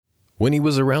When he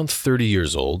was around 30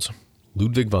 years old,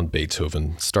 Ludwig van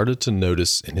Beethoven started to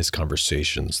notice in his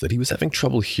conversations that he was having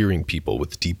trouble hearing people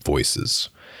with deep voices.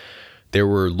 There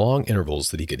were long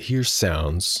intervals that he could hear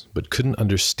sounds, but couldn't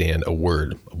understand a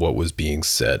word of what was being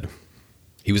said.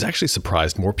 He was actually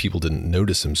surprised more people didn't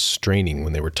notice him straining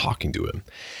when they were talking to him.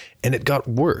 And it got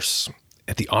worse.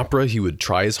 At the opera, he would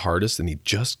try his hardest and he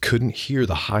just couldn't hear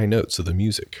the high notes of the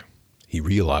music. He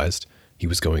realized he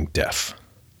was going deaf.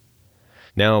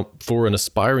 Now, for an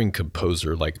aspiring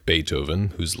composer like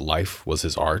Beethoven, whose life was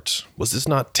his art, was this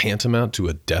not tantamount to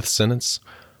a death sentence?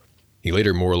 He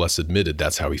later more or less admitted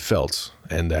that's how he felt,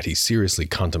 and that he seriously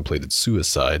contemplated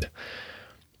suicide.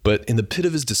 But in the pit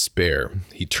of his despair,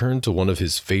 he turned to one of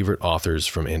his favorite authors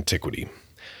from antiquity.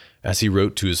 As he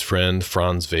wrote to his friend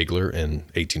Franz Wegeler in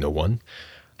 1801,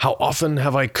 "How often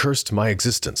have I cursed my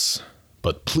existence,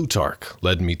 but Plutarch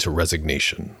led me to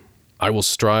resignation. I will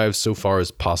strive so far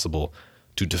as possible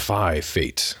to defy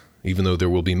fate, even though there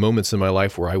will be moments in my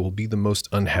life where I will be the most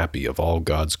unhappy of all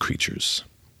God's creatures."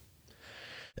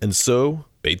 And so,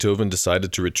 Beethoven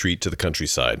decided to retreat to the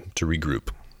countryside to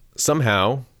regroup.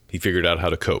 Somehow, he figured out how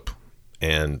to cope.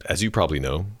 And as you probably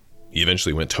know, he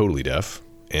eventually went totally deaf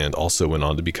and also went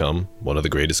on to become one of the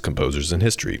greatest composers in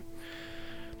history.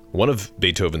 One of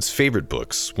Beethoven's favorite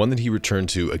books, one that he returned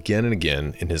to again and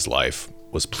again in his life,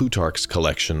 was Plutarch's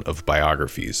collection of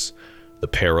biographies, The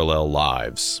Parallel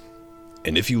Lives.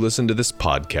 And if you listen to this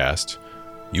podcast,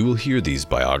 you will hear these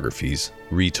biographies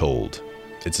retold.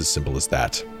 It's as simple as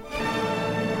that.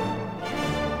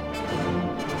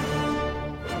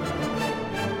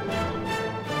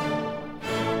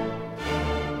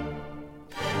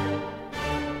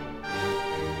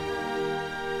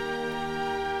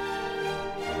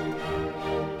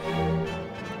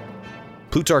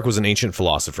 Plutarch was an ancient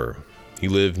philosopher. He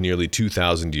lived nearly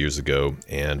 2,000 years ago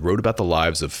and wrote about the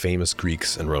lives of famous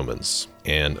Greeks and Romans.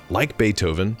 And like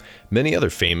Beethoven, many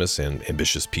other famous and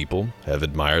ambitious people have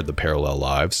admired the parallel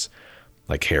lives,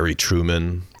 like Harry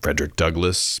Truman, Frederick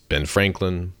Douglass, Ben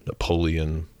Franklin,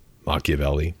 Napoleon,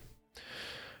 Machiavelli.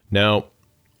 Now,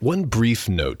 one brief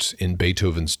note in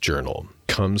Beethoven's journal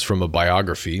comes from a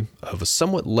biography of a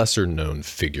somewhat lesser-known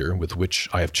figure with which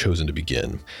I have chosen to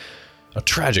begin. A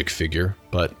tragic figure,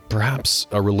 but perhaps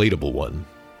a relatable one.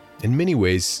 In many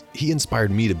ways, he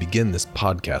inspired me to begin this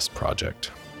podcast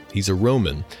project. He's a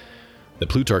Roman that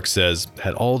Plutarch says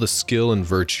had all the skill and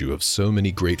virtue of so many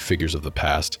great figures of the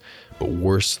past, but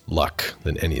worse luck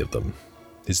than any of them.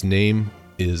 His name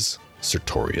is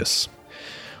Sertorius.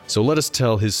 So let us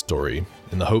tell his story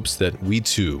in the hopes that we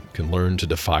too can learn to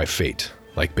defy fate,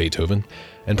 like Beethoven,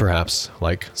 and perhaps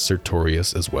like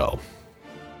Sertorius as well.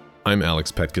 I'm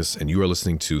Alex Petkus, and you are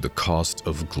listening to The Cost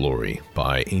of Glory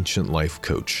by Ancient Life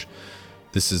Coach.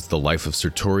 This is The Life of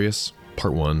Sertorius,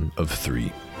 part 1 of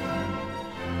 3.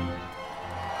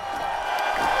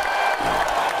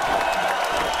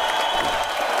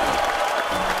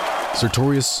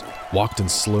 Sertorius walked in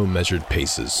slow, measured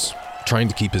paces, trying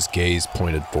to keep his gaze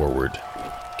pointed forward.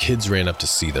 Kids ran up to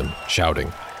see them,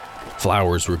 shouting.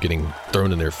 Flowers were getting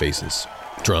thrown in their faces.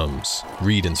 Drums,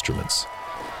 reed instruments.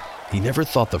 He never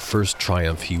thought the first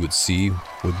triumph he would see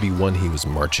would be one he was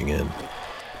marching in.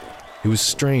 It was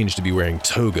strange to be wearing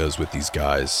togas with these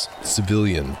guys,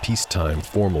 civilian, peacetime,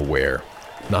 formal wear,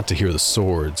 not to hear the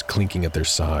swords clinking at their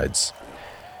sides.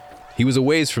 He was a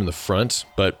ways from the front,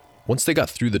 but once they got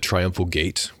through the triumphal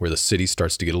gate, where the city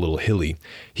starts to get a little hilly,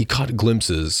 he caught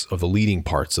glimpses of the leading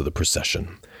parts of the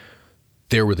procession.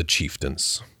 There were the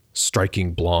chieftains,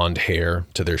 striking blonde hair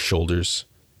to their shoulders,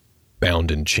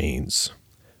 bound in chains.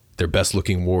 Their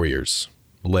best-looking warriors,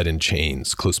 led in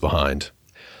chains, close behind.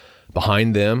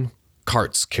 Behind them,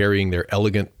 carts carrying their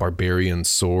elegant barbarian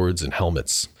swords and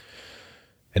helmets.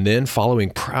 And then, following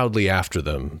proudly after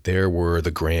them, there were the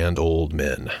grand old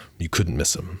men. You couldn't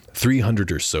miss them.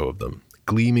 300 or so of them,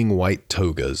 gleaming white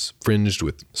togas, fringed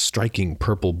with striking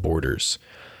purple borders.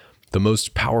 The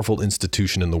most powerful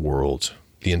institution in the world,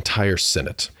 the entire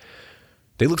Senate.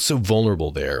 They looked so vulnerable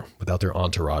there, without their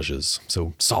entourages,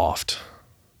 so soft.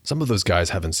 Some of those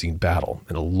guys haven't seen battle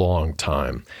in a long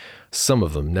time. Some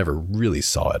of them never really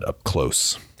saw it up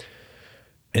close.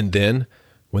 And then,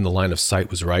 when the line of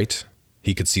sight was right,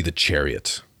 he could see the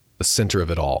chariot, the center of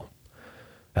it all.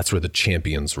 That's where the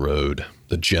champions rode,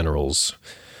 the generals.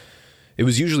 It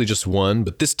was usually just one,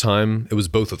 but this time it was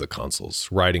both of the consuls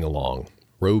riding along,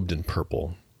 robed in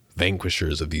purple,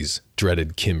 vanquishers of these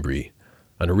dreaded Cimbri,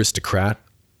 an aristocrat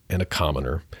and a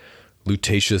commoner,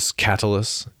 Lutatius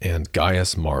Catulus and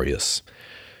Gaius Marius.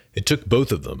 It took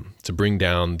both of them to bring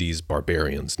down these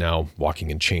barbarians, now walking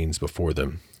in chains before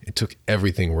them. It took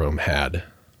everything Rome had.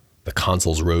 The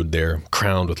consuls rode there,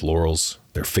 crowned with laurels,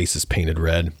 their faces painted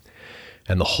red,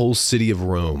 and the whole city of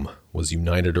Rome was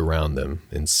united around them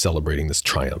in celebrating this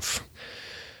triumph.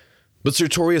 But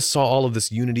Sertorius saw all of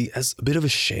this unity as a bit of a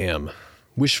sham,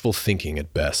 wishful thinking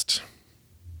at best.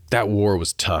 That war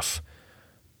was tough,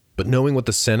 but knowing what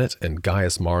the Senate and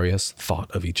Gaius Marius thought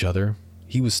of each other,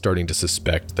 he was starting to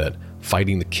suspect that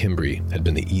fighting the Cimbri had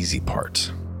been the easy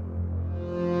part.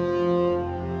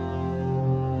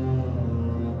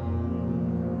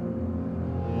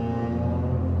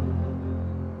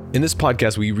 In this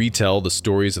podcast, we retell the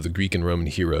stories of the Greek and Roman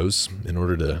heroes in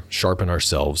order to sharpen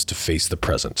ourselves to face the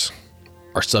present.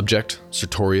 Our subject,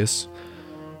 Sertorius,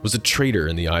 was a traitor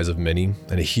in the eyes of many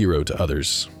and a hero to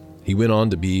others. He went on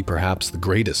to be perhaps the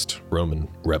greatest Roman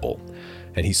rebel,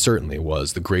 and he certainly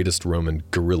was the greatest Roman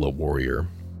guerrilla warrior.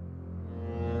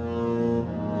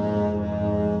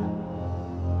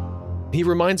 He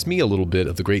reminds me a little bit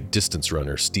of the great distance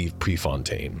runner Steve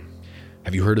Prefontaine.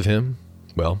 Have you heard of him?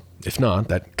 Well, if not,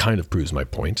 that kind of proves my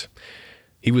point.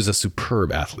 He was a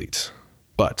superb athlete,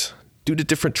 but due to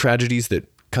different tragedies that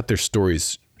cut their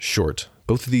stories short,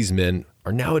 both of these men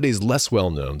are nowadays less well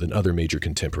known than other major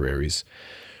contemporaries.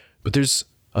 But there's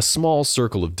a small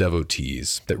circle of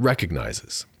devotees that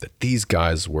recognizes that these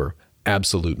guys were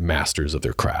absolute masters of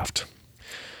their craft.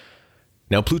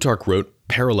 Now, Plutarch wrote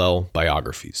parallel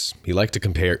biographies. He liked to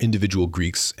compare individual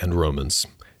Greeks and Romans,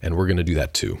 and we're going to do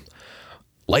that too.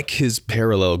 Like his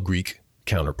parallel Greek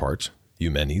counterpart,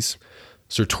 Eumenes,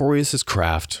 Sertorius'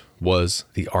 craft was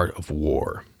the art of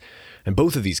war. And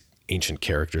both of these ancient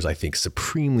characters, I think,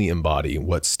 supremely embody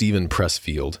what Stephen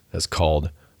Pressfield has called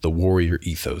the warrior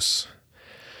ethos.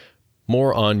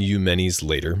 More on Eumenes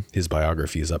later. His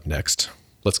biography is up next.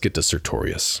 Let's get to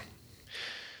Sertorius.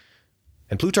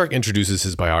 And Plutarch introduces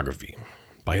his biography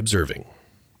by observing,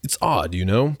 "It's odd, you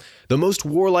know, the most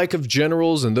warlike of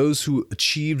generals and those who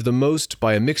achieved the most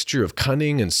by a mixture of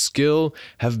cunning and skill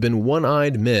have been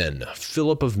one-eyed men,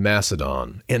 Philip of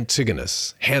Macedon,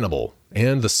 Antigonus, Hannibal,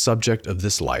 and the subject of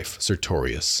this life,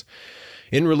 Sertorius.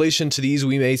 In relation to these,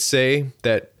 we may say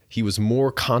that he was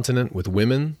more continent with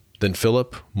women than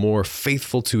Philip, more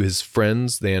faithful to his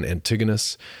friends than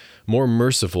Antigonus, more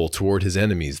merciful toward his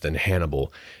enemies than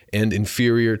Hannibal, and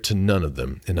inferior to none of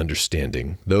them in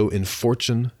understanding, though in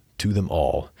fortune to them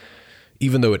all.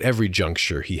 Even though at every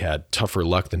juncture he had tougher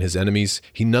luck than his enemies,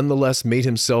 he nonetheless made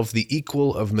himself the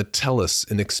equal of Metellus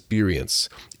in experience,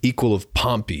 equal of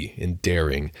Pompey in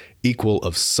daring, equal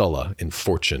of Sulla in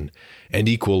fortune, and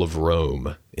equal of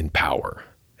Rome in power.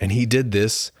 And he did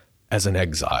this as an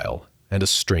exile and a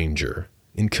stranger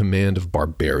in command of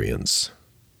barbarians."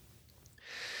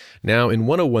 Now, in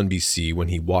 101 BC, when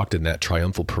he walked in that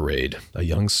triumphal parade, a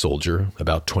young soldier,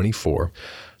 about 24,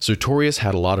 Sertorius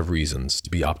had a lot of reasons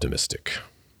to be optimistic.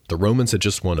 The Romans had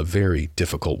just won a very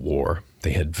difficult war.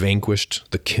 They had vanquished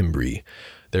the Cimbri,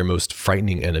 their most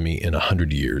frightening enemy in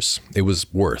 100 years. It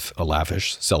was worth a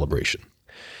lavish celebration.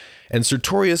 And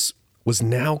Sertorius was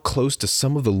now close to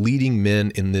some of the leading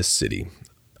men in this city,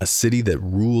 a city that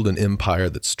ruled an empire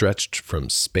that stretched from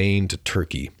Spain to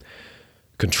Turkey,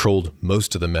 controlled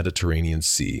most of the Mediterranean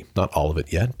Sea. Not all of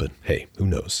it yet, but hey, who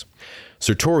knows?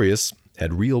 Sertorius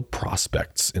had real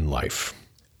prospects in life.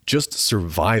 Just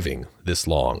surviving this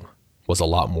long was a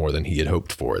lot more than he had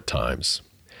hoped for at times.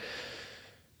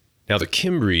 Now, the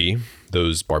Cimbri,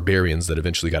 those barbarians that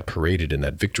eventually got paraded in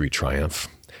that victory triumph,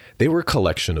 they were a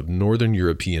collection of northern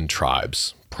European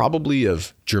tribes, probably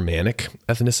of Germanic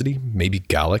ethnicity, maybe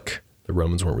Gallic. The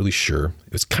Romans weren't really sure.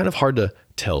 It was kind of hard to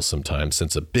tell sometimes,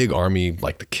 since a big army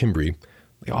like the Cimbri,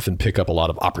 they often pick up a lot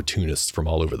of opportunists from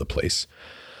all over the place.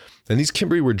 And these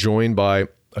Cimbri were joined by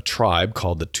a tribe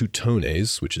called the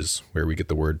Teutones, which is where we get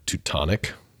the word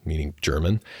Teutonic, meaning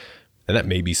German. And that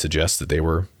maybe suggests that they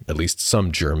were at least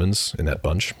some Germans in that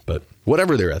bunch. But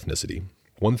whatever their ethnicity,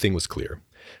 one thing was clear.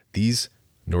 These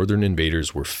northern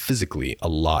invaders were physically a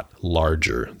lot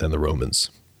larger than the Romans.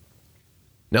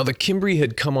 Now, the Cimbri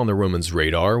had come on the Romans'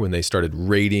 radar when they started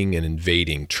raiding and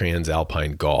invading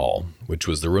Transalpine Gaul, which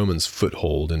was the Romans'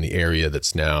 foothold in the area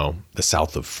that's now the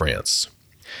south of France.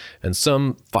 And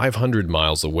some 500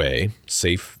 miles away,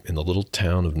 safe in the little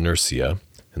town of Nursia,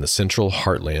 in the central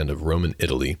heartland of Roman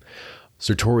Italy,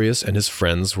 Sertorius and his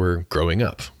friends were growing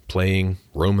up, playing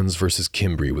Romans versus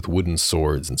Cimbri with wooden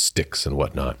swords and sticks and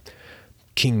whatnot.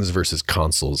 Kings versus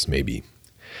consuls, maybe.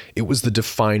 It was the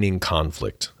defining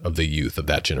conflict of the youth of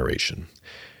that generation.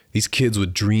 These kids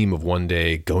would dream of one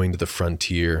day going to the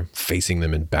frontier, facing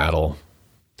them in battle.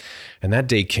 And that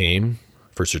day came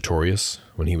for Sertorius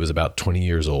when he was about 20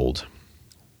 years old.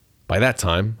 By that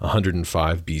time,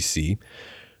 105 BC,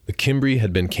 The Cimbri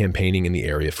had been campaigning in the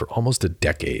area for almost a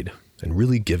decade and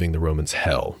really giving the Romans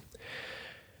hell.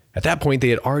 At that point, they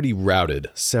had already routed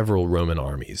several Roman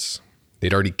armies.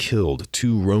 They'd already killed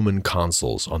 2 Roman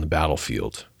consuls on the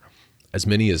battlefield. As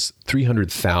many as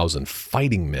 300,000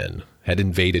 fighting men had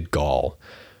invaded Gaul,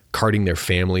 carting their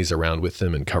families around with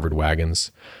them in covered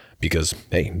wagons because,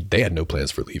 hey, they had no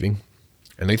plans for leaving.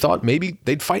 And they thought maybe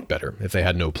they'd fight better if they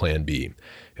had no plan B,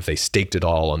 if they staked it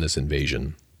all on this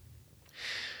invasion.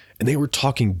 And they were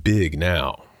talking big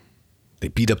now. They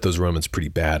beat up those Romans pretty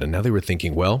bad, and now they were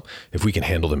thinking, well, if we can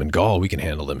handle them in Gaul, we can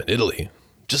handle them in Italy.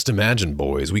 Just imagine,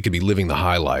 boys, we could be living the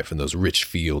high life in those rich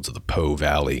fields of the Po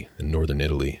Valley in northern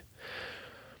Italy.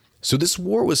 So this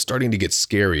war was starting to get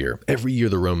scarier every year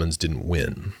the Romans didn't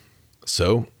win.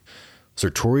 So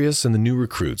Sertorius and the new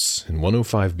recruits in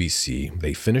 105 BC,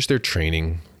 they finish their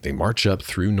training, they march up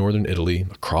through northern Italy,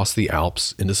 across the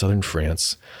Alps into southern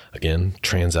France. Again,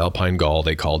 Transalpine Gaul,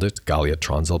 they called it, Gallia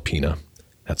Transalpina.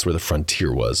 That's where the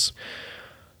frontier was.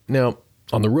 Now,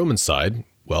 on the Roman side,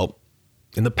 well,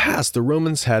 in the past, the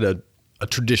Romans had a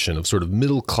tradition of sort of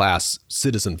middle-class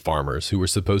citizen farmers who were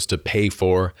supposed to pay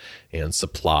for and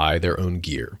supply their own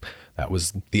gear. That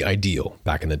was the ideal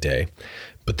back in the day.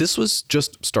 But this was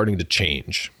just starting to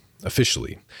change,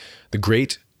 officially. The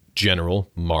great general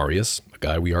Marius, a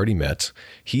guy we already met,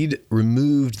 he'd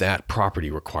removed that property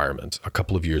requirement a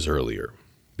couple of years earlier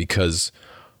because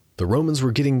the Romans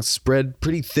were getting spread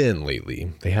pretty thin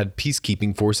lately. They had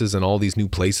peacekeeping forces in all these new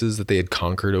places that they had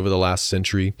conquered over the last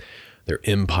century. Their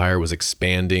empire was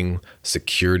expanding,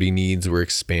 security needs were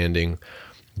expanding,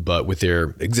 but with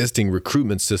their existing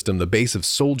recruitment system, the base of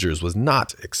soldiers was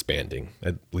not expanding,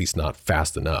 at least not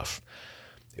fast enough.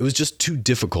 It was just too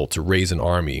difficult to raise an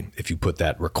army if you put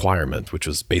that requirement, which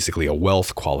was basically a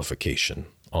wealth qualification,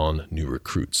 on new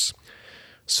recruits.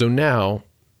 So now,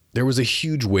 there was a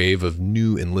huge wave of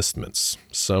new enlistments.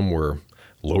 Some were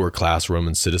lower-class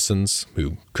Roman citizens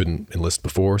who couldn't enlist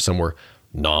before. Some were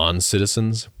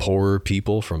non-citizens, poorer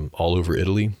people from all over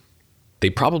Italy. They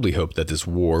probably hoped that this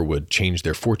war would change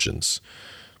their fortunes.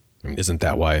 I mean, isn't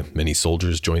that why many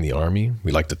soldiers join the army?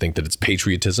 We like to think that it's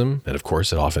patriotism, and of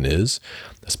course it often is,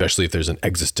 especially if there's an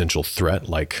existential threat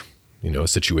like, a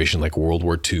situation like World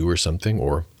War II or something,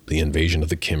 or the invasion of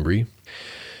the Cimbri.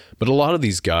 But a lot of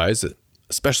these guys,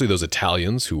 especially those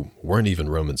Italians who weren't even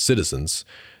Roman citizens,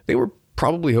 they were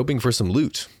probably hoping for some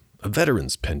loot, a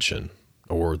veteran's pension,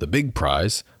 or the big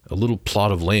prize, a little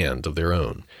plot of land of their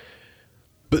own.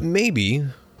 But maybe,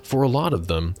 for a lot of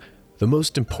them, the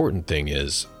most important thing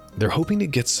is they're hoping to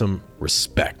get some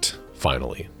respect,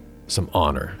 finally, some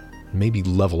honor, maybe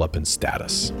level up in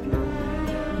status.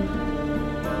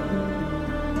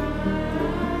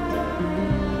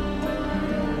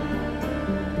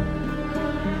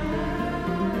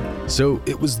 So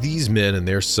it was these men and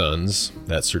their sons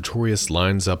that Sertorius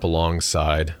lines up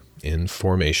alongside in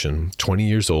formation, 20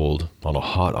 years old, on a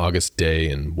hot August day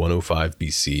in 105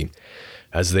 BC,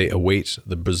 as they await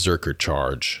the berserker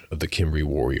charge of the Cimbri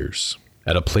warriors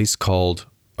at a place called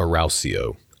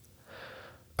Arausio.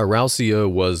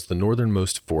 Arausio was the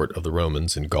northernmost fort of the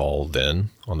Romans in Gaul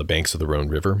then, on the banks of the Rhone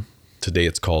River. Today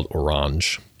it's called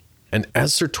Orange. And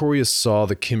as Sertorius saw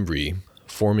the Cimbri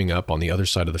forming up on the other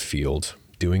side of the field,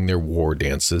 doing their war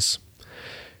dances,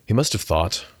 he must have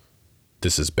thought,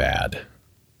 this is bad.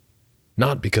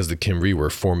 Not because the Cimbri were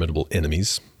formidable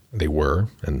enemies. They were,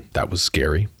 and that was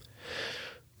scary.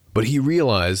 But he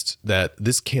realized that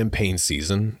this campaign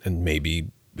season, and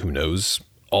maybe, who knows,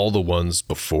 all the ones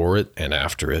before it and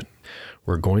after it,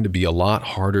 were going to be a lot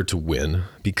harder to win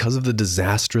because of the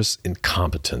disastrous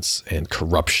incompetence and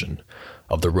corruption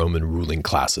of the Roman ruling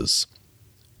classes.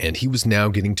 And he was now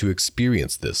getting to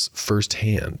experience this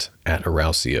firsthand at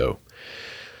Arausio.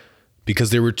 Because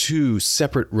there were 2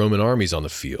 separate Roman armies on the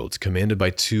field, commanded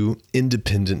by 2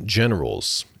 independent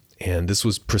generals. And this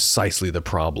was precisely the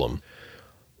problem.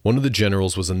 One of the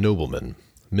generals was a nobleman,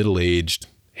 middle-aged,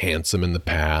 handsome in the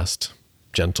past,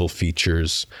 gentle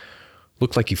features,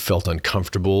 looked like he felt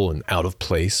uncomfortable and out of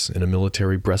place in a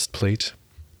military breastplate.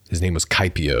 His name was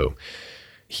Caepio.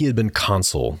 He had been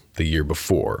consul the year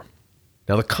before.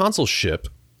 Now, the consulship,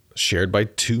 shared by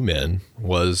 2 men,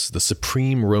 was the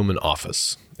supreme Roman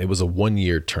office. It was a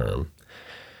 1-year term.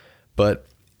 But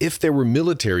if there were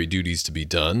military duties to be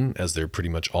done, as there pretty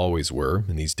much always were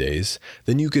in these days,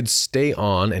 then you could stay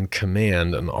on and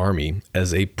command an army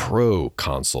as a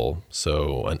pro-consul,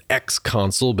 so an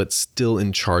ex-consul but still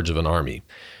in charge of an army.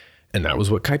 And that was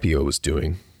what Caepio was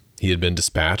doing. He had been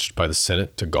dispatched by the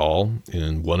Senate to Gaul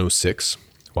in 106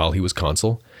 while he was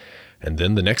consul, and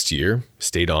then the next year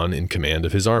stayed on in command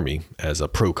of his army as a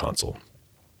proconsul.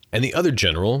 And the other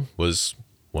general was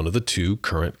one of the two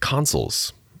current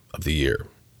consuls of the year.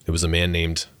 It was a man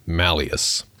named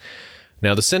Malleus.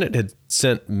 Now, the Senate had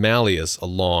sent Malleus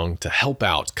along to help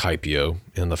out Caepio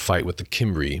in the fight with the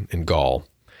Cimbri in Gaul.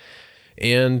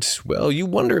 And, well, you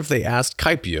wonder if they asked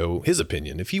Caepio his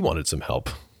opinion, if he wanted some help.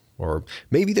 Or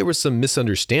maybe there was some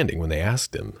misunderstanding when they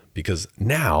asked him, because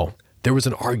now there was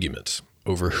an argument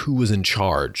over who was in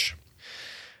charge.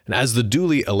 And as the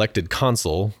duly elected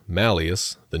consul,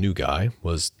 Malleus, the new guy,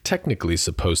 was technically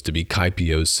supposed to be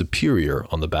Caepio's superior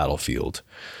on the battlefield.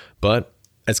 But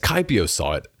as Caepio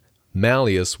saw it,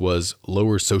 Malleus was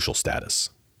lower social status.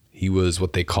 He was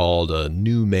what they called a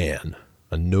new man,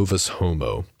 a novus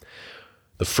homo,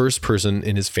 the first person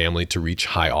in his family to reach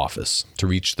high office, to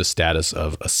reach the status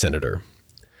of a senator.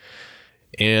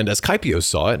 And as Caepio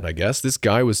saw it, I guess, this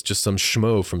guy was just some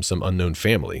schmo from some unknown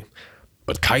family.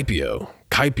 But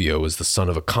Caepio was the son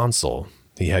of a consul.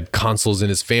 He had consuls in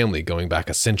his family going back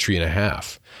a century and a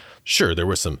half. Sure, there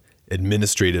were some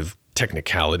administrative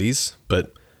technicalities,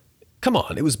 but come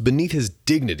on, it was beneath his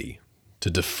dignity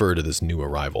to defer to this new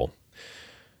arrival.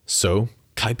 So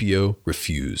Caepio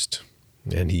refused,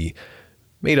 and he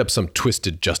made up some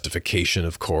twisted justification,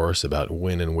 of course, about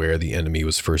when and where the enemy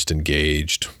was first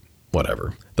engaged.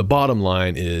 Whatever. The bottom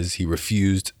line is he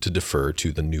refused to defer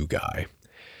to the new guy.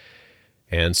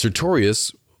 And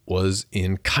Sertorius was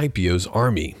in Caepio's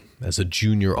army as a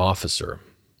junior officer.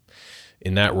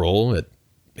 In that role, at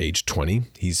age 20,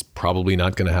 he's probably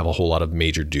not going to have a whole lot of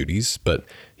major duties, but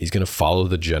he's going to follow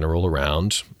the general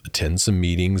around, attend some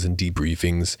meetings and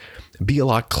debriefings, and be a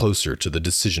lot closer to the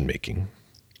decision-making.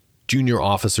 Junior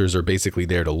officers are basically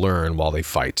there to learn while they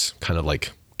fight, kind of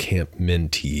like camp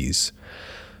mentees.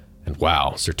 And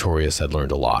wow, Sertorius had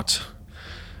learned a lot.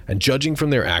 And judging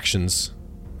from their actions,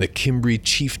 the Cimbri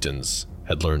chieftains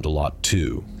had learned a lot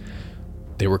too.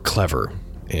 They were clever,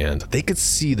 and they could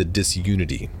see the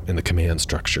disunity in the command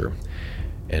structure,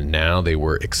 and now they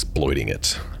were exploiting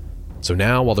it. So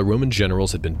now, while the Roman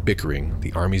generals had been bickering,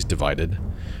 the armies divided,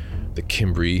 the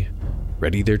Cimbri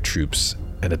readied their troops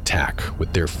and attack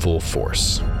with their full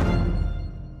force.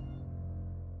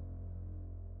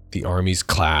 The armies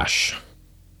clash.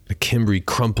 The Cimbri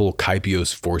crumple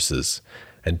Caepio's forces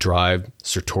and drive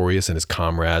Sertorius and his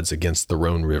comrades against the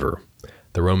Rhone River.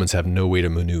 The Romans have no way to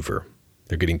maneuver.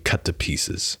 They're getting cut to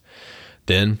pieces.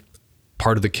 Then,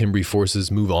 part of the Cimbri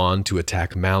forces move on to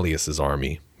attack Malleus's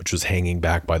army, which was hanging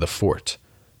back by the fort,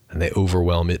 and they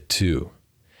overwhelm it too.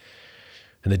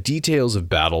 And the details of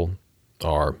battle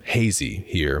are hazy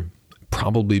here,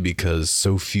 probably because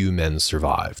so few men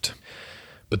survived.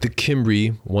 But the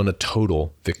Cimbri won a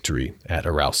total victory at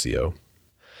Arausio.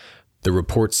 The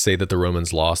reports say that the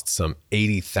Romans lost some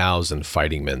 80,000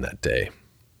 fighting men that day.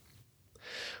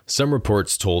 Some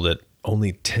reports told that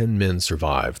only 10 men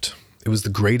survived. It was the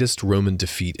greatest Roman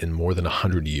defeat in more than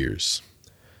 100 years.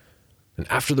 And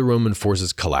after the Roman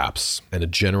forces collapse and a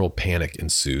general panic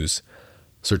ensues,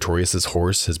 Sertorius'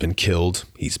 horse has been killed,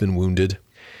 he's been wounded,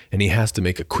 and he has to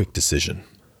make a quick decision.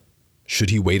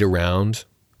 Should he wait around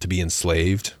to be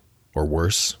enslaved, or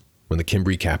worse, when the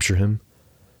Cimbri capture him?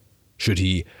 Should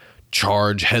he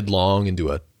charge headlong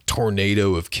into a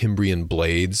tornado of Cimbrian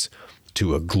blades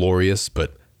to a glorious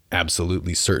but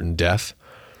absolutely certain death?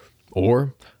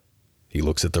 Or he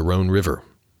looks at the Rhone River.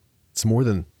 It's more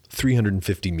than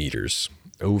 350 meters,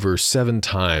 over 7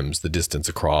 times the distance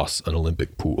across an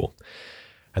Olympic pool.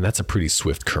 And that's a pretty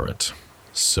swift current.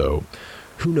 So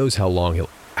who knows how long he'll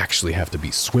actually have to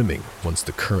be swimming once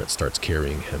the current starts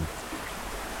carrying him.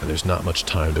 And there's not much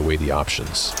time to weigh the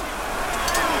options.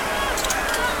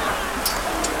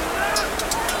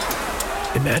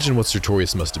 Imagine what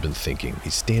Sertorius must have been thinking.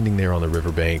 He's standing there on the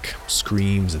riverbank,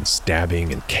 screams and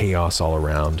stabbing and chaos all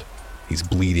around. He's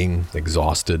bleeding,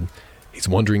 exhausted. He's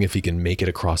wondering if he can make it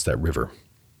across that river.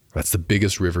 That's the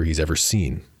biggest river he's ever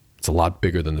seen. It's a lot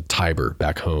bigger than the Tiber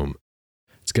back home.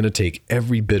 It's going to take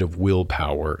every bit of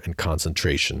willpower and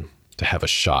concentration to have a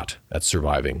shot at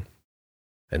surviving.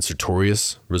 And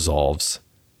Sertorius resolves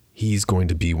he's going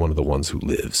to be one of the ones who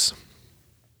lives.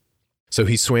 So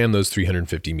he swam those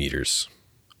 350 meters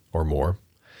or more,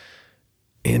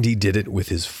 and he did it with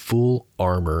his full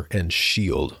armor and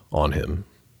shield on him.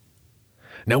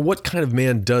 Now, what kind of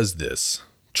man does this?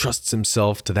 Trusts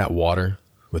himself to that water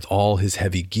with all his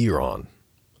heavy gear on?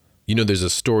 You know, there's a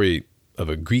story of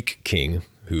a Greek king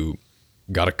who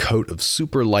got a coat of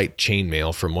super light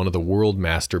chainmail from one of the world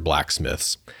master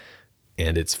blacksmiths,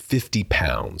 and it's 50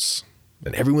 pounds.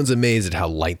 And everyone's amazed at how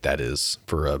light that is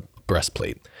for a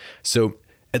breastplate. So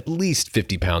at least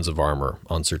 50 pounds of armor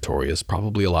on Sertorius,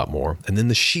 probably a lot more. And then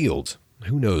the shield,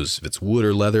 Who knows if it's wood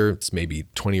or leather? It's maybe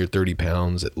 20 or 30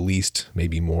 pounds at least,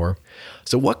 maybe more.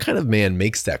 So what kind of man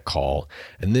makes that call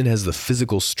and then has the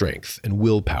physical strength and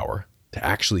willpower to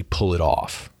actually pull it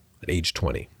off at age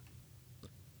 20?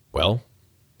 Well,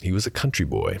 he was a country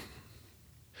boy.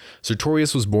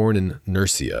 Sertorius was born in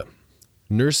Nursia.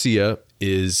 Nursia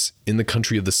is in the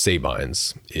country of the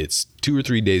Sabines. It's 2 or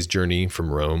 3 days' journey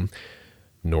from Rome,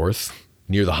 north,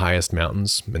 near the highest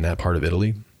mountains in that part of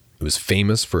Italy. It was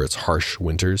famous for its harsh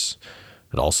winters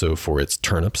and also for its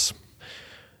turnips.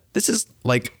 This is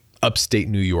like upstate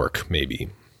New York, maybe.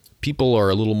 People are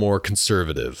a little more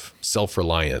conservative,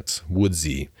 self-reliant,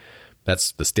 woodsy.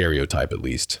 That's the stereotype, at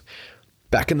least.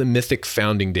 Back in the mythic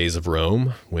founding days of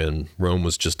Rome, when Rome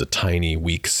was just a tiny,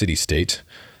 weak city-state,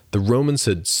 the Romans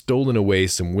had stolen away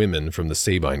some women from the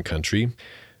Sabine country,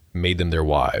 made them their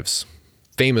wives.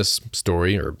 Famous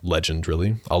story, or legend,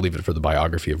 really. I'll leave it for the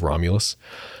biography of Romulus.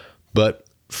 But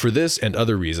for this and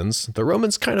other reasons, the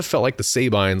Romans kind of felt like the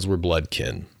Sabines were blood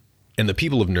kin. And the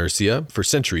people of Nursia, for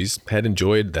centuries, had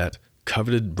enjoyed that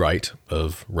coveted right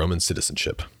of Roman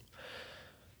citizenship.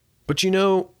 But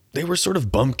they were sort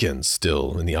of bumpkins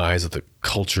still in the eyes of the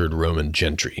cultured Roman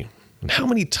gentry. And how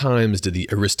many times did the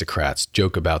aristocrats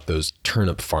joke about those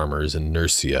turnip farmers in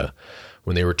Nursia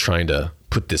when they were trying to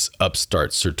put this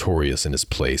upstart Sertorius in his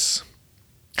place?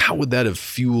 How would that have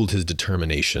fueled his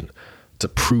determination to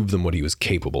prove them what he was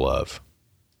capable of?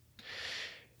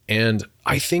 And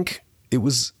I think it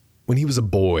was when he was a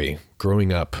boy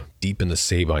growing up deep in the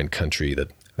Sabine country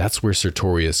that's where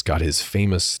Sertorius got his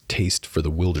famous taste for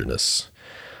the wilderness.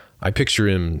 I picture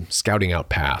him scouting out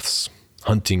paths,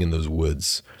 hunting in those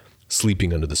woods,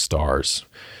 sleeping under the stars.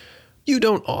 You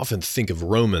don't often think of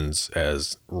Romans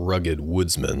as rugged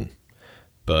woodsmen,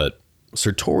 but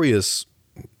Sertorius,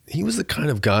 he was the kind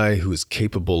of guy who was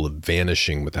capable of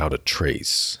vanishing without a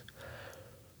trace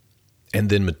and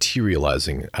then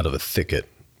materializing out of a thicket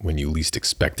when you least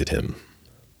expected him.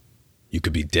 You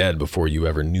could be dead before you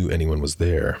ever knew anyone was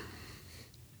there.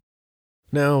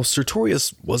 Now,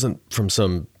 Sertorius wasn't from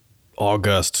some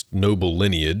august, noble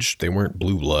lineage. They weren't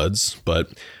blue bloods,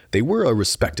 but they were a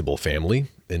respectable family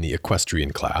in the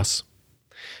equestrian class.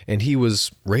 And he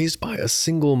was raised by a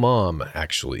single mom,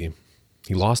 actually.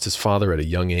 He lost his father at a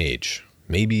young age,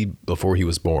 maybe before he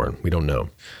was born, we don't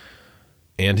know.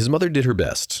 And his mother did her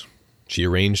best. She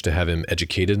arranged to have him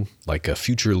educated like a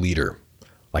future leader,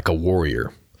 like a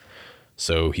warrior.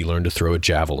 So he learned to throw a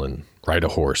javelin, ride a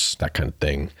horse, that kind of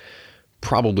thing.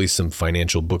 Probably some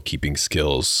financial bookkeeping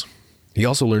skills. He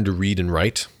also learned to read and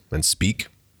write and speak,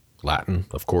 Latin,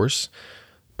 of course,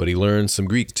 but he learned some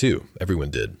Greek too.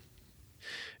 Everyone did.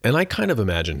 And I kind of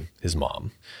imagine his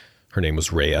mom, her name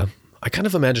was Rhea, I kind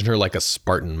of imagine her like a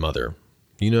Spartan mother.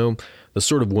 The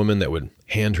sort of woman that would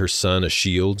hand her son a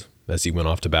shield as he went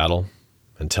off to battle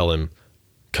and tell him,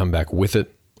 come back with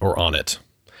it or on it.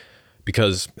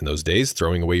 Because in those days,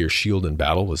 throwing away your shield in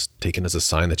battle was taken as a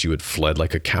sign that you had fled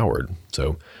like a coward.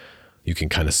 So you can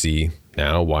kind of see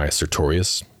now why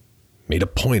Sertorius made a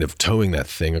point of towing that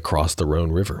thing across the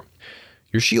Rhone River.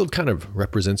 Your shield kind of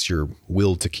represents your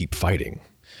will to keep fighting.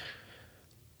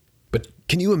 But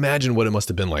can you imagine what it must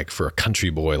have been like for a country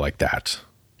boy like that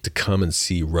to come and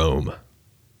see Rome?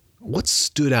 What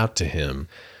stood out to him?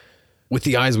 With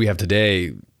the eyes we have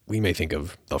today, we may think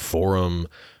of the Forum,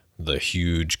 the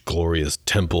huge, glorious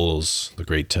temples, the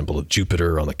great temple of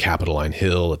Jupiter on the Capitoline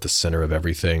Hill at the center of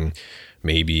everything.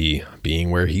 Maybe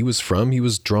being where he was from, he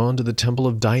was drawn to the temple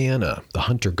of Diana, the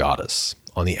hunter goddess,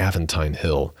 on the Aventine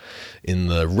Hill in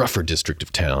the rougher district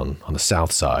of town on the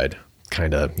south side,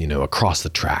 kind of, across the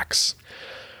tracks.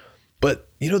 But,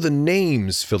 the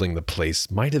names filling the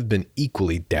place might have been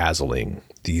equally dazzling.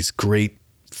 These great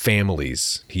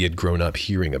families he had grown up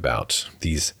hearing about,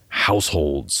 these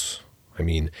households.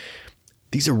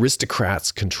 These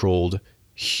aristocrats controlled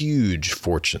huge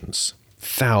fortunes,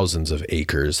 thousands of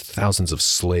acres, thousands of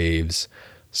slaves,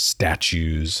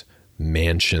 statues,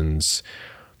 mansions,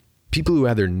 people who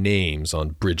had their names on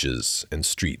bridges and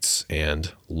streets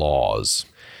and laws.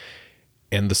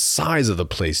 And the size of the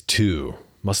place, too,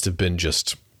 must have been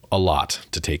just a lot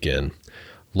to take in.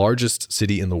 Largest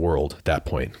city in the world at that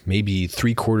point, maybe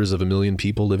 750,000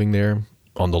 people living there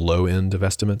on the low end of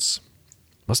estimates.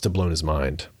 Must have blown his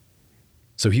mind.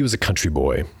 So he was a country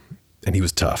boy, and he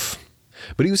was tough.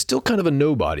 But he was still kind of a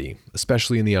nobody,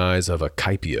 especially in the eyes of a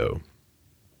Caipio.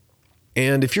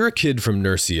 And if you're a kid from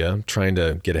Nursia trying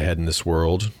to get ahead in this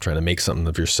world, trying to make something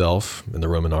of yourself in the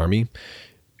Roman army,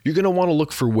 you're going to want to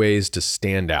look for ways to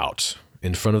stand out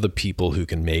in front of the people who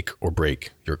can make or break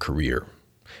your career.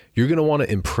 You're going to want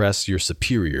to impress your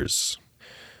superiors.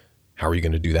 How are you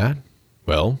going to do that?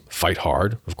 Well, fight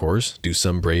hard, of course, do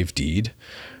some brave deed.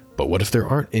 But what if there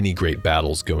aren't any great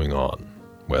battles going on?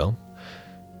 Well,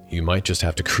 you might just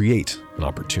have to create an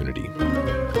opportunity.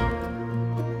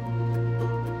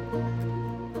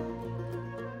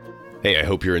 Hey, I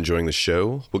hope you're enjoying the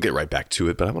show. We'll get right back to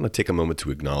it, but I want to take a moment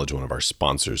to acknowledge one of our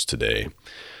sponsors today.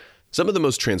 Some of the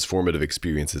most transformative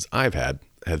experiences I've had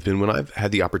have been when I've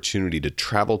had the opportunity to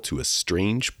travel to a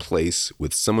strange place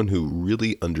with someone who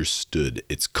really understood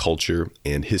its culture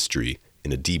and history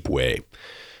in a deep way.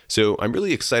 So I'm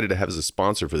really excited to have as a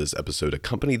sponsor for this episode a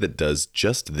company that does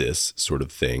just this sort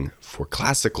of thing for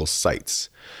classical sites,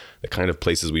 the kind of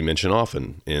places we mention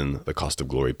often in the Cost of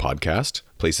Glory podcast,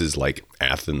 places like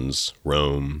Athens,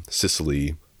 Rome,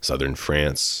 Sicily, southern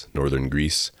France, northern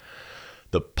Greece.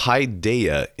 The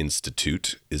Paideia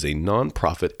Institute is a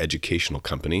nonprofit educational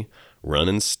company run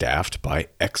and staffed by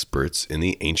experts in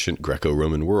the ancient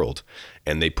Greco-Roman world.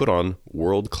 And they put on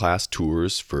world-class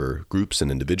tours for groups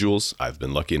and individuals. I've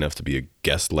been lucky enough to be a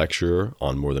guest lecturer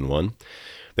on more than one.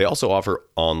 They also offer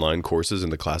online courses in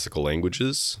the classical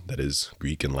languages, that is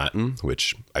Greek and Latin,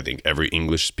 which I think every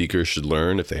English speaker should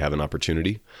learn if they have an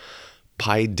opportunity.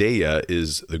 Paideia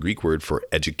is the Greek word for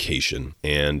education,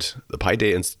 and the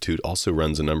Paideia Institute also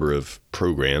runs a number of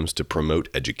programs to promote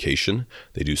education.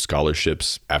 They do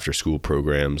scholarships, after-school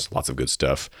programs, lots of good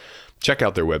stuff. Check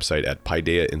out their website at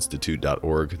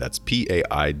paideiainstitute.org. That's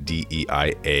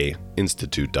P-A-I-D-E-I-A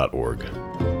institute.org.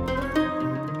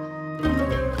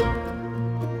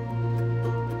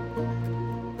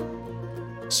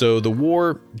 So the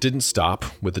war didn't stop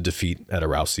with the defeat at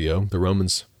Arausio. The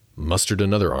Romans mustered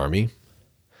another army.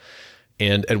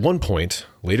 And at one point,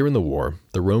 later in the war,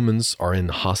 the Romans are in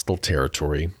hostile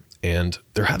territory, and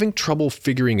they're having trouble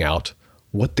figuring out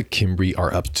what the Cimbri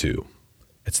are up to.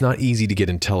 It's not easy to get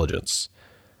intelligence.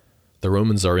 The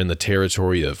Romans are in the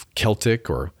territory of Celtic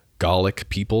or Gallic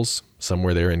peoples,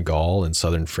 somewhere there in Gaul in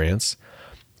southern France.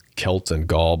 Celt and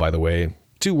Gaul, by the way,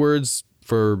 two words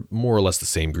for more or less the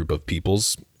same group of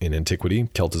peoples in antiquity.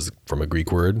 Celt is from a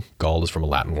Greek word, Gaul is from a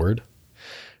Latin word.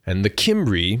 And the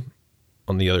Cimbri,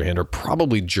 on the other hand, are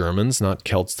probably Germans, not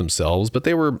Celts themselves, but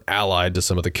they were allied to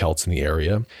some of the Celts in the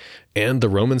area. And the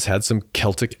Romans had some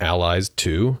Celtic allies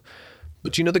too.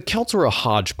 But the Celts were a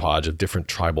hodgepodge of different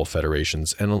tribal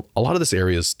federations, and a lot of this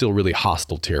area is still really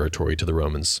hostile territory to the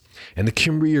Romans. And the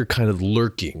Cimbri are kind of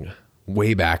lurking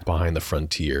way back behind the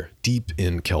frontier, deep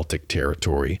in Celtic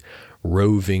territory,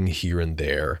 roving here and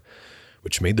there,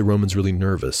 which made the Romans really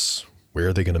nervous. Where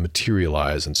are they going to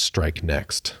materialize and strike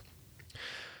next?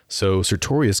 So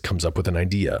Sertorius comes up with an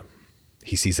idea.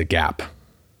 He sees a gap.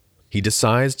 He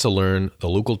decides to learn the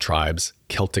local tribe's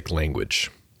Celtic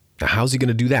language. Now, how's he going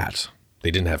to do that?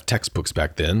 They didn't have textbooks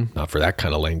back then, not for that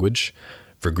kind of language.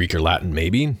 For Greek or Latin,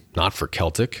 maybe, not for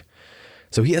Celtic.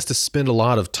 So he has to spend a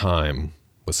lot of time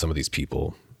with some of these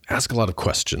people, ask a lot of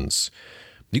questions.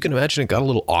 You can imagine it got a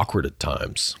little awkward at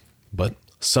times, but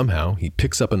somehow he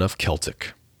picks up enough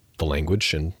Celtic, the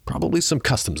language, and probably some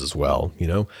customs as well,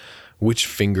 which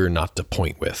finger not to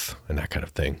point with, and that kind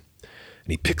of thing. And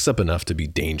he picks up enough to be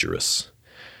dangerous.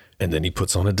 And then he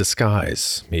puts on a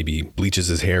disguise, maybe bleaches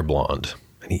his hair blonde,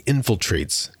 and he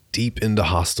infiltrates deep into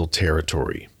hostile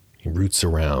territory. He roots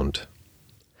around.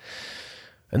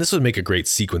 And this would make a great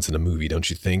sequence in a movie, don't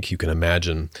you think? You can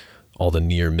imagine all the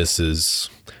near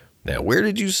misses. Now, where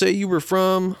did you say you were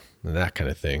from? And that kind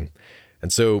of thing.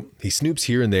 And so he snoops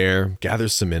here and there,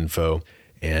 gathers some info,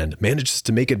 and manages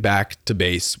to make it back to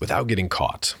base without getting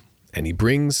caught. And he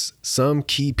brings some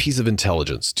key piece of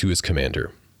intelligence to his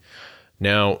commander.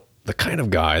 Now, the kind of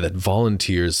guy that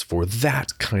volunteers for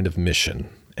that kind of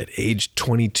mission at age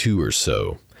 22 or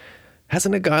so,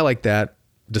 hasn't a guy like that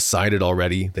decided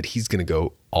already that he's going to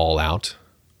go all out?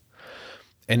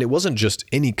 And it wasn't just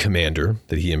any commander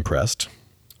that he impressed.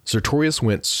 Sertorius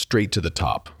went straight to the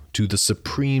top, to the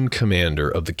supreme commander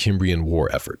of the Cimbrian war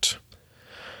effort.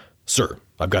 "Sir,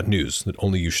 I've got news that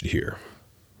only you should hear."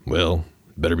 "Well,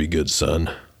 better be good,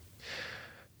 son."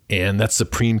 And that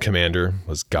supreme commander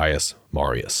was Gaius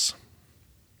Marius.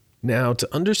 Now, to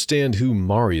understand who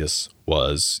Marius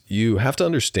was, you have to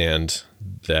understand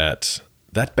that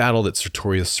battle that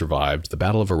Sertorius survived, the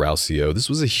Battle of Arausio, this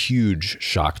was a huge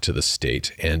shock to the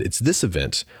state. And it's this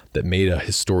event that made a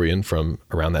historian from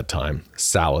around that time,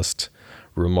 Sallust,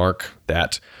 remark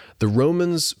that the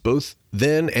Romans, both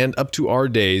then and up to our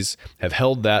days, have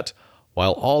held that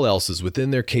while all else is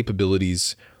within their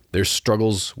capabilities, their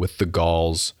struggles with the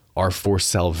Gauls are for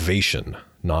salvation,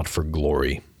 not for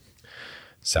glory.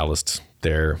 Sallust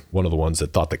They're one of the ones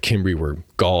that thought the Cimbri were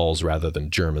Gauls rather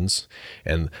than Germans.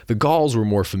 And the Gauls were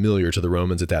more familiar to the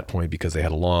Romans at that point because they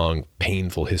had a long,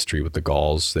 painful history with the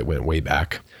Gauls that went way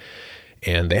back.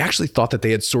 And they actually thought that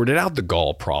they had sorted out the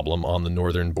Gaul problem on the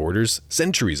northern borders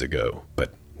centuries ago.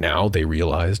 But now they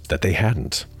realized that they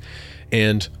hadn't.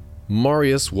 And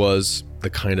Marius was the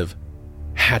kind of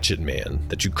hatchet man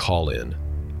that you call in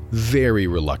very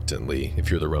reluctantly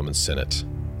if you're the Roman Senate,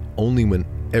 only when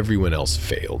everyone else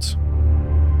failed.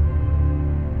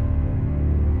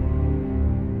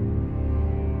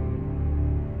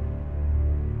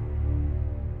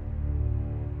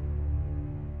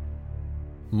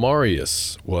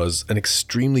 Marius was an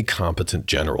extremely competent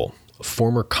general, a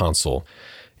former consul,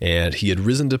 and he had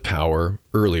risen to power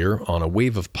earlier on a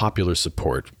wave of popular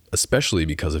support, especially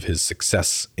because of his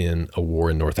success in a war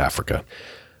in North Africa.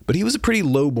 But he was a pretty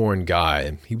low-born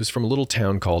guy. He was from a little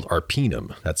town called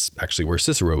Arpinum. That's actually where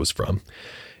Cicero was from.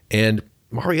 And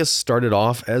Marius started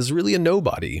off as really a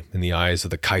nobody in the eyes of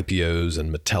the Caepios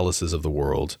and Metelluses of the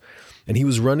world. And he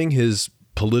was running his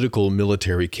political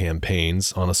military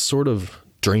campaigns on a sort of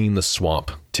drain the swamp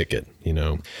ticket.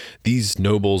 These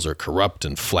nobles are corrupt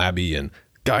and flabby, and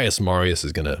Gaius Marius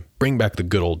is going to bring back the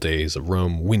good old days of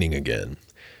Rome winning again.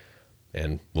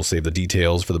 And we'll save the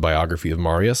details for the biography of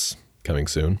Marius, coming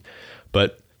soon.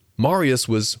 But Marius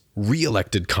was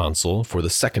re-elected consul for the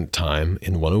second time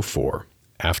in 104,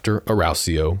 after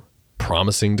Arausio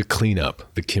promising to clean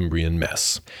up the Cimbrian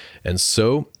mess. And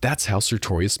so that's how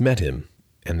Sertorius met him.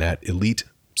 And that elite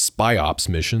spy ops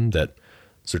mission that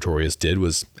Sertorius did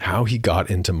was how he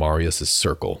got into Marius's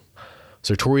circle.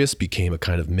 Sertorius became a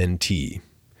kind of mentee,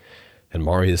 and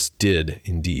Marius did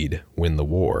indeed win the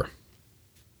war.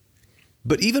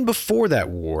 But even before that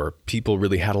war, people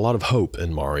really had a lot of hope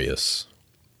in Marius.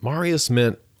 Marius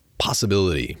meant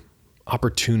possibility,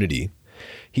 opportunity.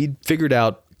 He'd figured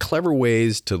out clever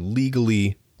ways to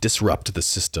legally disrupt the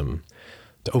system,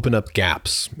 to open up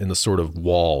gaps in the sort of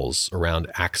walls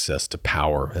around access to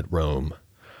power at Rome.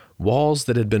 Walls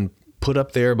that had been put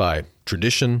up there by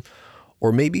tradition,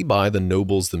 or maybe by the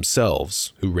nobles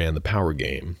themselves who ran the power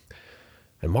game.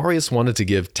 And Marius wanted to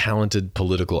give talented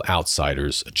political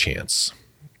outsiders a chance.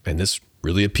 And this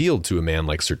really appealed to a man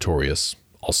like Sertorius,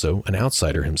 also an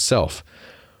outsider himself.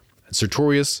 And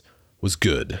Sertorius was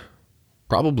good.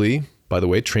 Probably, by the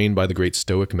way, trained by the great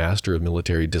Stoic master of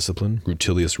military discipline,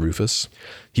 Rutilius Rufus.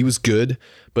 He was good,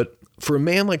 but for a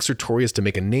man like Sertorius to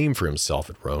make a name for himself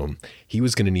at Rome, he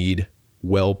was going to need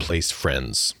well-placed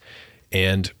friends.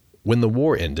 And when the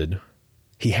war ended,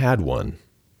 he had one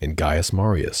in Gaius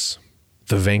Marius,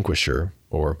 the vanquisher,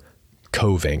 or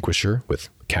co-vanquisher with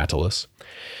Catullus.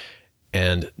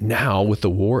 And now, with the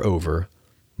war over,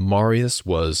 Marius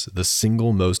was the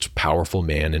single most powerful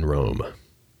man in Rome.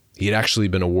 He had actually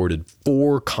been awarded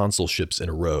 4 consulships in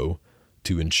a row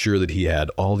to ensure that he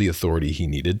had all the authority he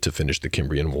needed to finish the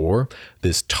Cimbrian War.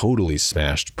 This totally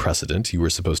smashed precedent. You were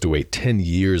supposed to wait 10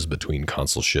 years between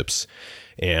consulships,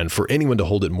 and for anyone to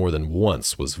hold it more than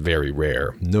once was very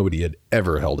rare. Nobody had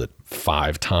ever held it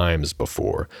 5 times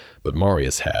before, but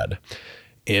Marius had.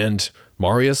 And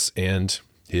Marius and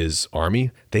his army,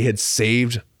 they had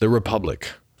saved the Republic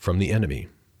from the enemy.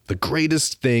 The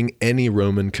greatest thing any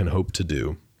Roman can hope to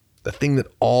do, the thing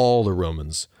that all the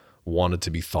Romans wanted to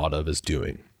be thought of as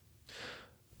doing.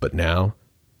 But now,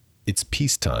 it's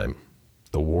peacetime.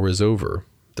 The war is over.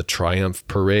 The triumph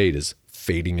parade is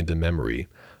fading into memory.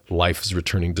 Life is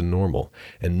returning to normal.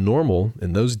 And normal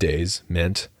in those days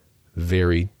meant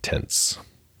very tense.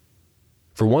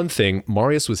 For one thing,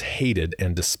 Marius was hated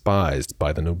and despised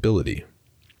by the nobility.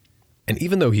 And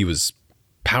even though he was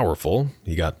powerful,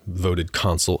 he got voted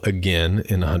consul again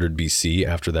in 100 BC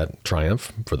after that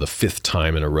triumph for the 5th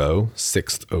time in a row,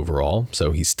 6th overall.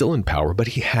 So he's still in power, but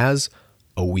he has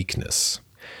a weakness.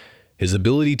 His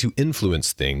ability to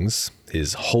influence things,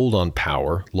 his hold on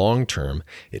power long term,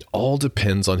 it all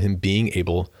depends on him being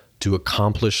able to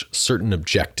accomplish certain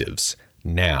objectives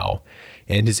now.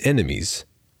 And his enemies,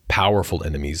 powerful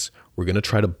enemies, were going to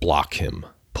try to block him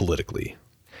politically.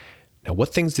 Now,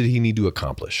 what things did he need to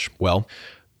accomplish? Well,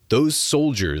 those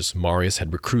soldiers Marius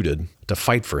had recruited to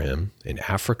fight for him in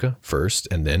Africa first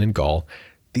and then in Gaul,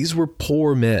 these were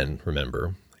poor men,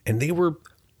 remember, and they were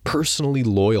personally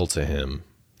loyal to him.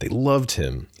 They loved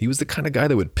him. He was the kind of guy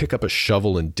that would pick up a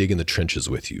shovel and dig in the trenches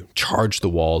with you, charge the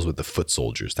walls with the foot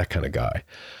soldiers, that kind of guy.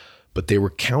 But they were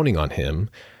counting on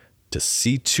him to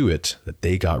see to it that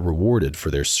they got rewarded for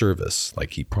their service,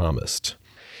 like he promised.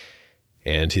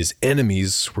 And his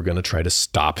enemies were going to try to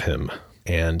stop him.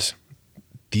 And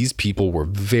these people were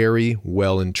very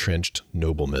well-entrenched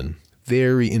noblemen,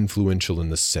 very influential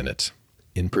in the Senate.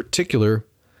 In particular,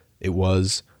 It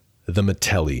was the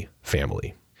Metelli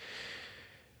family.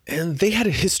 And they had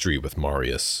a history with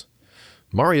Marius.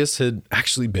 Marius had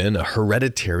actually been a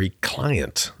hereditary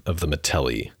client of the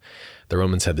Metelli. The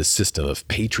Romans had this system of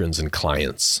patrons and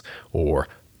clients, or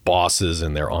bosses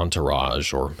and their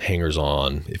entourage, or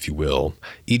hangers-on, if you will.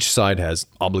 Each side has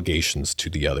obligations to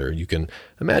the other. You can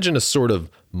imagine a sort of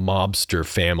mobster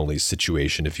family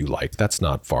situation, if you like. That's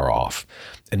not far off.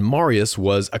 And Marius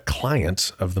was a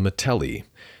client of the Metelli.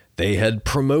 They had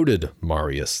promoted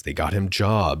Marius. They got him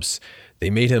jobs. They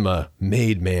made him a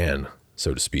made man,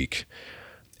 so to speak.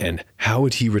 And how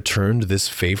had he returned this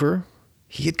favor?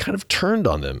 He had kind of turned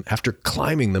on them after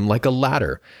climbing them like a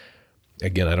ladder.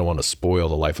 Again, I don't want to spoil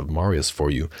the life of Marius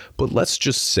for you, but let's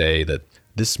just say that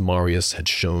this Marius had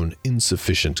shown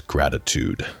insufficient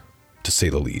gratitude, to say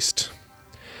the least.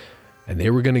 And they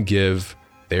were going to give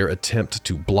their attempt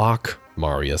to block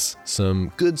Marius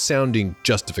some good-sounding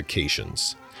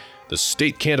justifications. The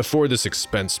state can't afford this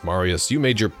expense, Marius. You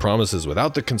made your promises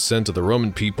without the consent of the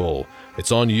Roman people.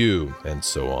 It's on you, and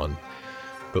so on.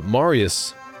 But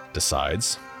Marius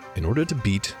decides, in order to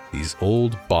beat these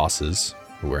old bosses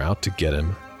who are out to get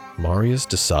him, Marius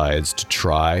decides to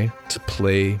try to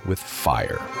play with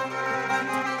fire.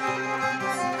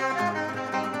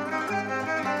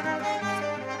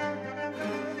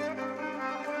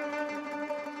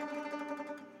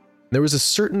 There was a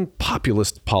certain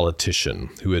populist politician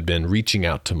who had been reaching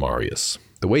out to Marius.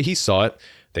 The way he saw it,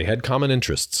 they had common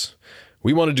interests.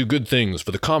 We want to do good things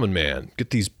for the common man,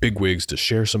 get these bigwigs to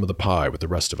share some of the pie with the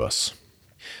rest of us.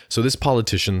 So this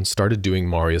politician started doing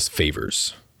Marius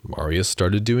favors. Marius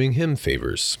started doing him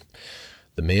favors.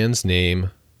 The man's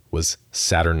name was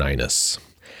Saturninus.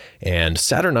 And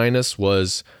Saturninus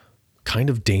was kind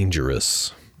of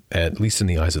dangerous, at least in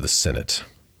the eyes of the Senate.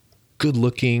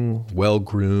 Good-looking,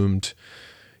 well-groomed,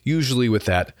 usually with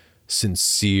that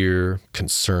sincere,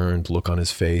 concerned look on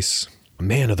his face. A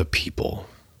man of the people.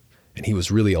 And he was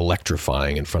really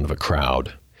electrifying in front of a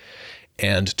crowd.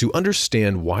 And to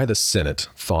understand why the Senate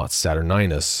thought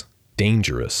Saturninus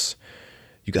dangerous,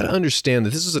 you got to understand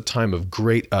that this is a time of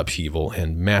great upheaval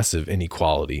and massive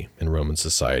inequality in Roman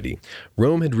society.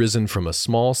 Rome had risen from a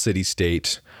small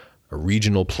city-state, a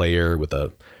regional player with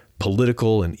a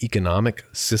political and economic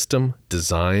system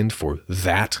designed for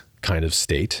that kind of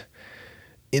state,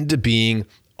 into being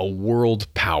a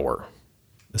world power,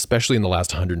 especially in the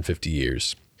last 150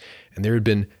 years. And there had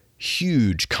been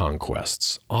huge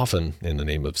conquests, often in the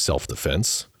name of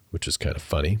self-defense, which is kind of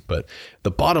funny. But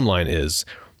the bottom line is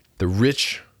the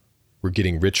rich were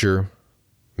getting richer,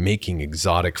 making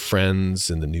exotic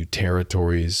friends in the new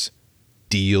territories,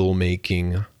 deal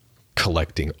making,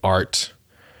 collecting art.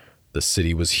 The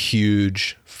city was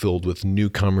huge, filled with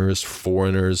newcomers,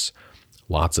 foreigners.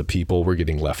 Lots of people were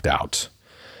getting left out,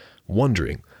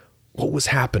 wondering what was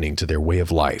happening to their way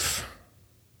of life.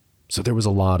 So there was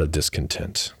a lot of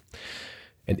discontent.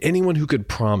 And anyone who could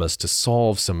promise to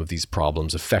solve some of these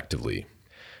problems effectively,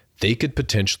 they could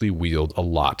potentially wield a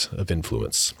lot of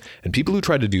influence. And people who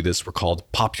tried to do this were called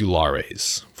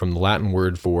populares, from the Latin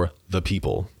word for the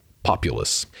people,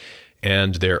 populus.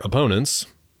 And their opponents,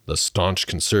 the staunch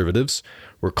conservatives,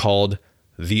 were called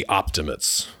the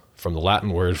optimates, from the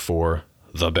Latin word for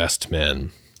the best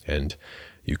men. And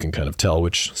you can kind of tell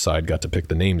which side got to pick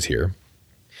the names here.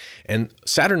 And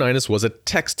Saturninus was a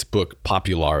textbook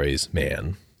populares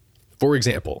man. For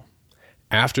example,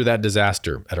 after that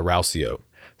disaster at Arausio,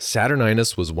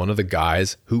 Saturninus was one of the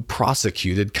guys who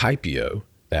prosecuted Caepio,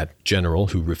 that general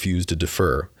who refused to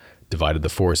defer, divided the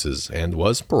forces, and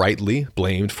was rightly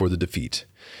blamed for the defeat.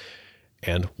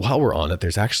 And while we're on it,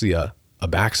 there's actually a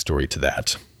backstory to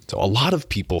that. So a lot of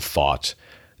people thought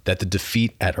that the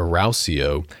defeat at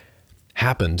Arausio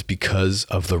happened because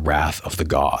of the wrath of the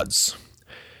gods.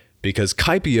 Because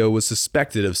Caepio was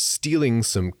suspected of stealing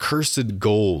some cursed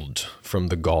gold from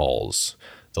the Gauls,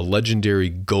 the legendary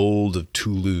gold of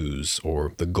Toulouse,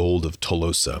 or the gold of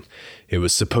Tolosa. It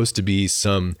was supposed to be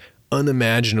some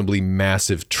unimaginably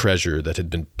massive treasure that had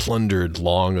been plundered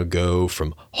long ago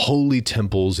from holy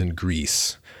temples in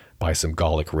Greece by some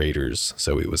Gallic raiders.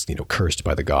 So it was, cursed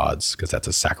by the gods, because that's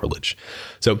a sacrilege.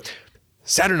 So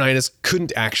Saturninus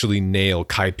couldn't actually nail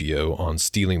Caepio on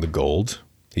stealing the gold.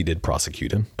 He did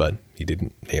prosecute him, but he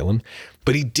didn't nail him.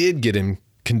 But he did get him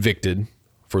convicted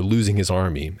for losing his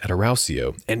army at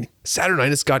Arausio. And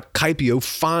Saturninus got Caepio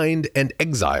fined and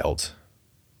exiled.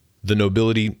 The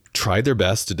nobility tried their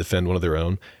best to defend one of their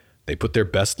own. They put their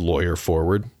best lawyer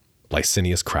forward,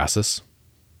 Licinius Crassus.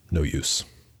 No use.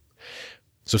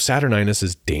 So Saturninus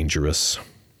is dangerous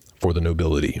for the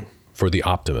nobility, for the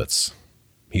optimates.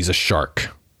 He's a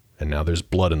shark, and now there's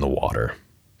blood in the water.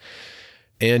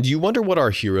 And you wonder what our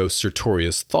hero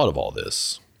Sertorius thought of all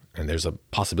this. And there's a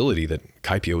possibility that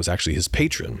Caepio was actually his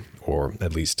patron, or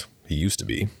at least he used to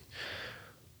be.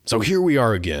 So here we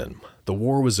are again. The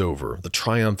war was over. The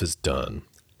triumph is done.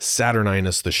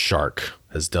 Saturninus the Shark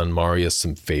has done Marius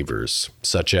some favors,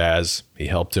 such as he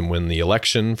helped him win the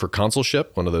election for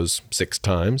consulship, one of those 6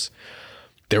 times.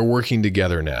 They're working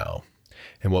together now.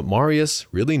 And what Marius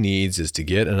really needs is to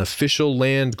get an official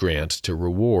land grant to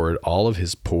reward all of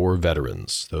his poor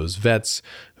veterans, those vets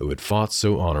who had fought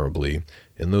so honorably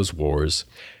in those wars.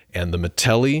 And the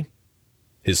Metelli,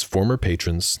 his former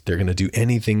patrons, they're going to do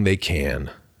anything they can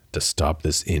to stop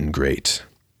this ingrate.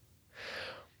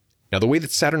 Now, the way that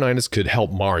Saturninus could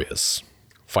help Marius,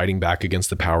 fighting back against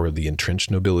the power of the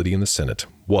entrenched nobility in the Senate,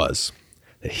 was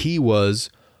that he was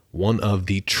one of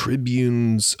the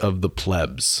tribunes of the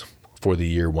plebs for the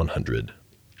year 100.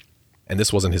 And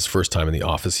this wasn't his first time in the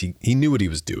office. He knew what he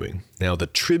was doing. Now, the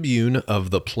tribune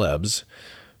of the plebs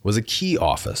was a key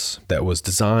office that was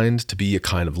designed to be a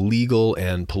kind of legal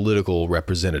and political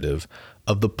representative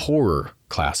of the poorer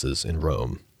classes in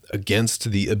Rome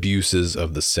against the abuses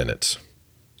of the Senate.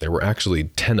 There were actually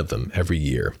 10 of them every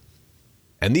year.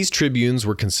 And these tribunes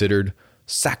were considered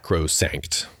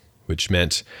sacrosanct, which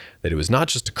meant that it was not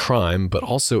just a crime, but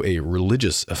also a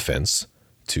religious offense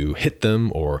to hit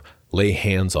them or lay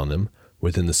hands on them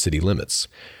within the city limits.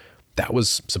 That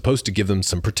was supposed to give them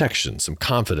some protection, some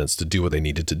confidence to do what they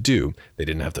needed to do. They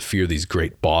didn't have to fear these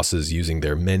great bosses using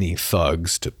their many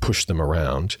thugs to push them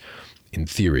around, in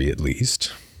theory at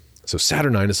least. So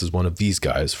Saturninus is one of these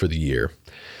guys for the year.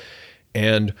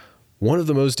 And one of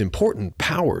the most important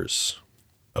powers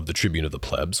of the tribune of the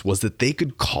plebs was that they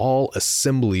could call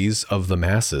assemblies of the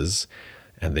masses,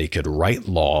 and they could write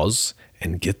laws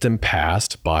and get them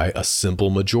passed by a simple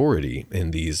majority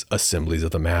in these assemblies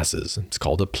of the masses. It's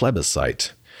called a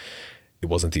plebiscite. It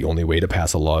wasn't the only way to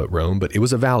pass a law at Rome, but it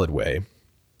was a valid way.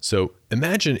 So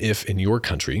imagine if in your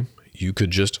country you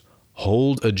could just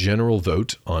hold a general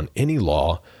vote on any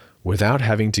law without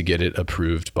having to get it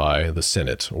approved by the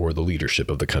Senate or the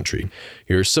leadership of the country.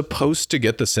 You're supposed to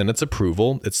get the Senate's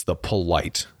approval. It's the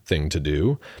polite thing to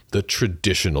do, the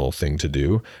traditional thing to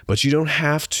do, but you don't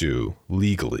have to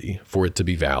legally for it to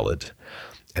be valid.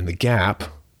 And the gap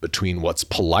between what's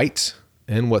polite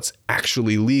and what's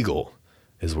actually legal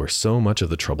is where so much of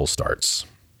the trouble starts.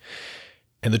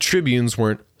 And the tribunes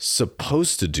weren't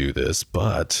supposed to do this,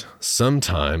 but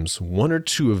sometimes one or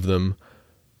two of them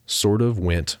sort of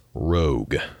went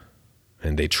rogue,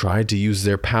 and they tried to use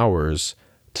their powers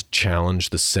to challenge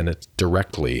the Senate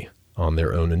directly on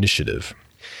their own initiative.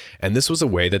 And this was a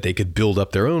way that they could build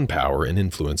up their own power and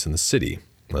influence in the city.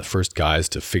 The first guys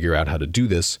to figure out how to do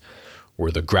this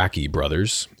were the Gracchi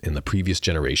brothers in the previous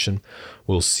generation.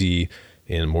 We'll see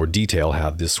in more detail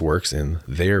how this works in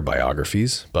their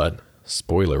biographies, but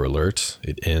spoiler alert,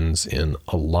 it ends in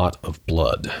a lot of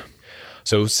blood.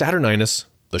 So Saturninus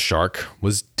the Shark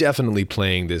was definitely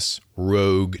playing this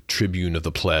rogue tribune of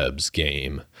the plebs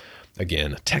game.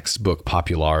 Again, textbook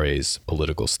populares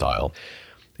political style.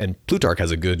 And Plutarch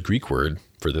has a good Greek word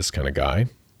for this kind of guy.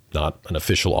 Not an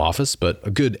official office, but a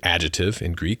good adjective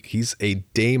in Greek. He's a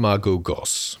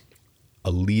demagogos,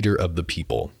 a leader of the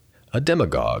people, a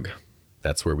demagogue.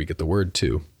 That's where we get the word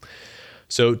too.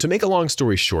 So to make a long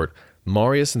story short,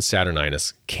 Marius and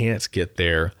Saturninus can't get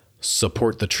their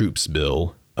support the troops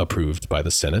bill approved by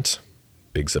the Senate.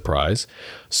 Big surprise.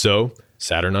 So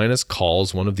Saturninus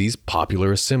calls one of these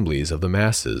popular assemblies of the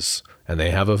masses, and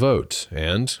they have a vote.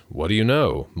 And what do you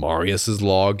know? Marius's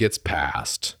law gets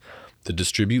passed to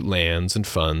distribute lands and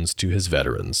funds to his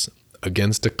veterans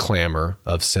against a clamor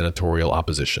of senatorial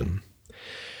opposition.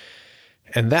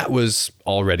 And that was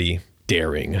already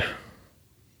daring.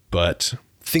 But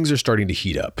things are starting to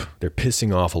heat up. They're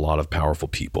pissing off a lot of powerful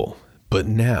people. But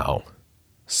now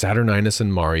Saturninus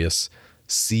and Marius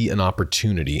see an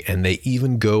opportunity, and they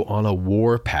even go on a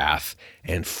war path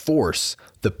and force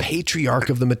the patriarch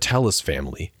of the Metellus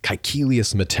family,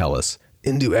 Caecilius Metellus,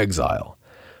 into exile.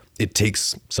 It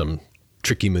takes some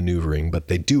tricky maneuvering, but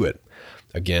they do it.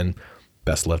 Again,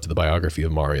 best left to the biography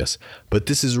of Marius. But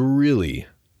this is really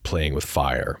playing with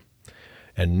fire.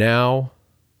 And now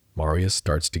Marius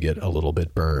starts to get a little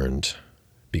bit burned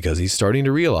because he's starting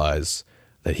to realize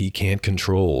that he can't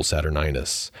control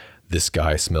Saturninus. This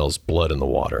guy smells blood in the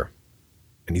water,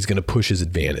 and he's going to push his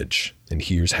advantage, and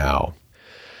here's how.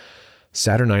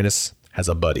 Saturninus has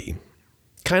a buddy,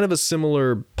 kind of a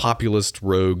similar populist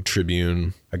rogue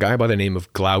tribune, a guy by the name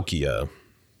of Glaucia,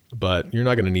 but you're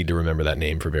not going to need to remember that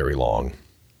name for very long.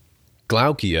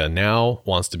 Glaucia now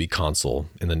wants to be consul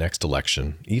in the next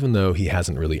election, even though he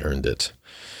hasn't really earned it.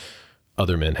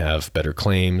 Other men have better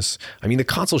claims. I mean, the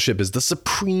consulship is the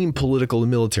supreme political and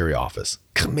military office,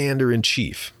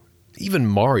 commander-in-chief. Even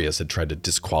Marius had tried to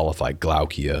disqualify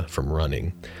Glaucia from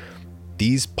running.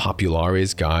 These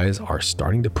populares guys are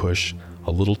starting to push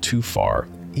a little too far,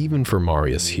 even for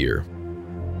Marius here.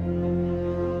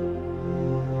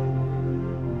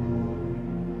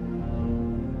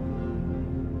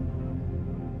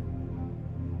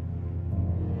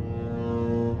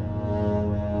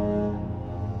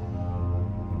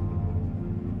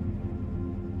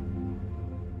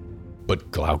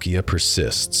 But Glaucia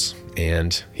persists,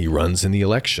 and he runs in the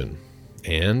election.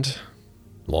 And,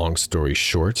 long story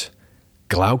short,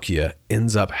 Glaucia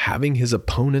ends up having his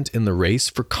opponent in the race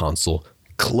for consul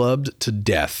clubbed to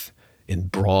death in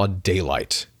broad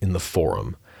daylight in the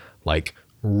Forum, like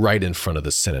right in front of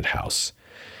the Senate House.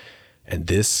 And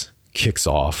this kicks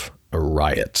off a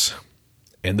riot.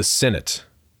 And the Senate,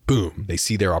 boom, they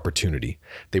see their opportunity.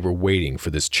 They were waiting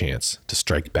for this chance to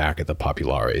strike back at the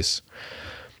populares.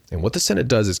 And what the Senate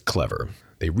does is clever.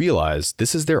 They realize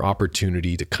this is their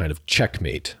opportunity to kind of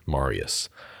checkmate Marius.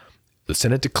 The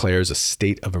Senate declares a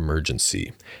state of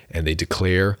emergency, and they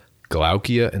declare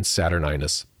Glaucia and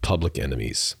Saturninus public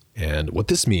enemies. And what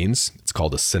this means, it's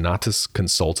called a Senatus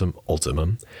Consultum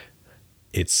Ultimum.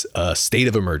 It's a state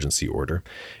of emergency order.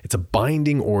 It's a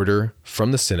binding order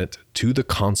from the Senate to the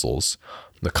consuls.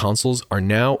 The consuls are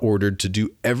now ordered to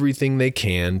do everything they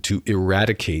can to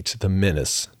eradicate the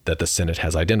menace that the Senate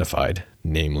has identified,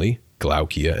 namely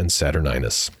Glaucia and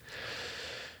Saturninus.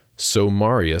 So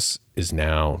Marius is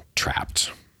now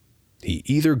trapped. He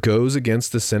either goes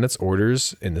against the Senate's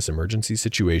orders in this emergency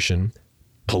situation,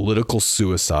 political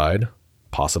suicide,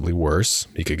 possibly worse,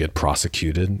 he could get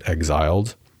prosecuted,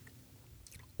 exiled,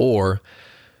 or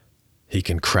he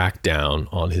can crack down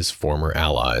on his former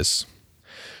allies.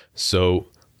 So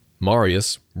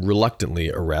Marius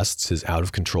reluctantly arrests his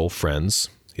out-of-control friends.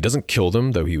 He doesn't kill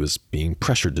them, though he was being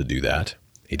pressured to do that.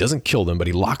 He doesn't kill them, but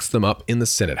he locks them up in the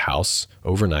Senate House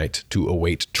overnight to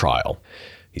await trial.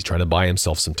 He's trying to buy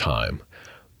himself some time.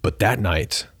 But that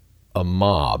night, a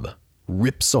mob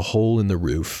rips a hole in the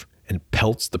roof and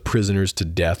pelts the prisoners to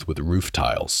death with roof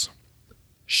tiles.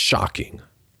 Shocking.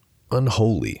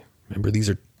 Unholy. Remember, these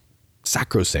are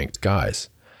sacrosanct guys.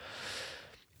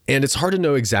 And it's hard to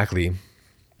know exactly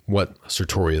what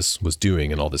Sertorius was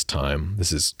doing in all this time.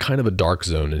 This is kind of a dark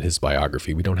zone in his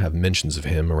biography. We don't have mentions of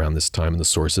him around this time in the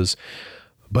sources,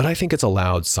 but I think it's a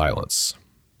loud silence.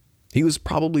 He was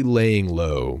probably laying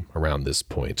low around this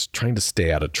point, trying to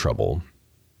stay out of trouble.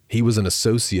 He was an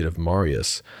associate of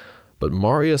Marius, but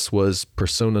Marius was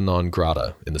persona non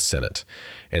grata in the Senate,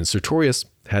 and Sertorius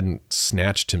hadn't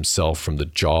snatched himself from the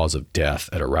jaws of death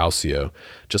at Arausio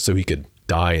just so he could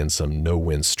die in some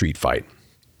no-win street fight.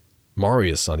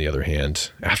 Marius, on the other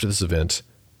hand, after this event,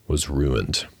 was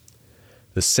ruined.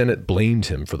 The Senate blamed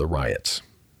him for the riot.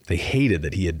 They hated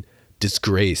that he had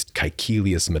disgraced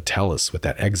Caecilius Metellus with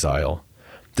that exile.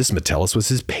 This Metellus was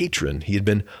his patron. He had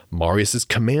been Marius's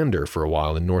commander for a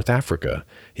while in North Africa.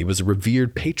 He was a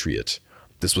revered patriot.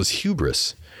 This was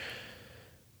hubris.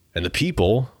 And the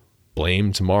people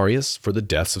blamed Marius for the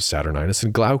deaths of Saturninus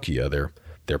and Glaucia,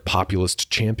 their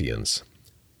populist champions.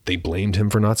 They blamed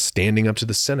him for not standing up to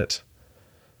the Senate.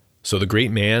 So the great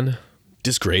man,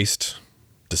 disgraced,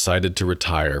 decided to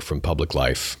retire from public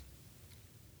life.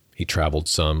 He traveled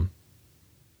some,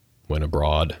 went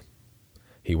abroad.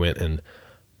 He went and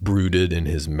brooded in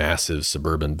his massive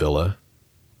suburban villa,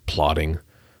 plotting,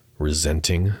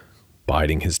 resenting,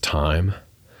 biding his time.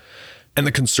 And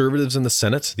the conservatives in the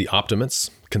Senate, the optimates,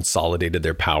 consolidated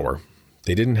their power.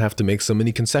 They didn't have to make so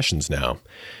many concessions now.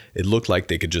 It looked like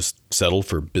they could just settle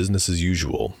for business as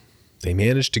usual. They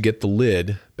managed to get the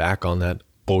lid back on that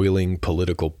boiling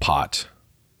political pot,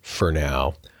 for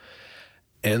now.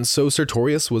 And so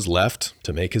Sertorius was left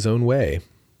to make his own way.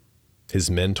 His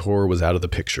mentor was out of the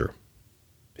picture.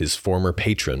 His former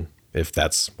patron, if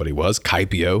that's what he was,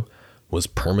 Caepio, was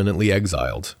permanently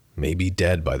exiled, maybe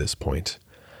dead by this point.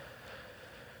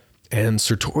 And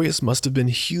Sertorius must have been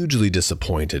hugely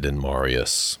disappointed in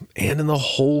Marius and in the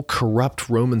whole corrupt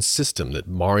Roman system that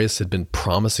Marius had been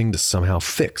promising to somehow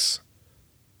fix.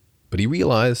 But he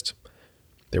realized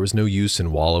there was no use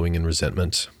in wallowing in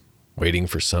resentment, waiting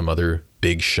for some other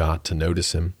big shot to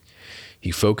notice him.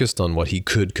 He focused on what he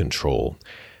could control,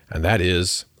 and that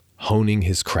is honing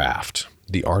his craft,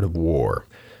 the art of war,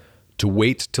 to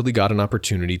wait till he got an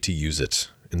opportunity to use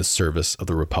it in the service of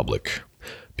the Republic.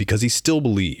 Because he still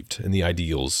believed in the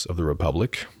ideals of the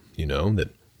Republic, that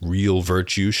real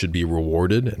virtue should be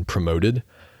rewarded and promoted,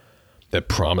 that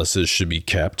promises should be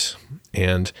kept,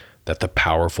 and that the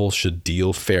powerful should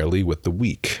deal fairly with the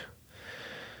weak.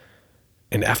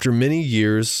 And after many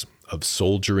years of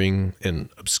soldiering in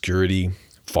obscurity,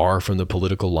 far from the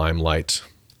political limelight,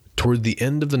 toward the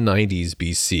end of the 90s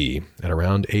BC, at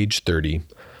around age 30,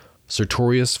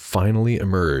 Sertorius finally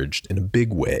emerged in a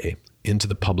big way into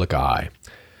the public eye.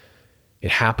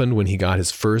 It happened when he got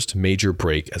his first major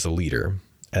break as a leader,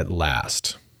 at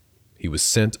last. He was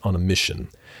sent on a mission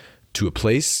to a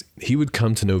place he would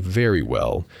come to know very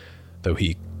well, though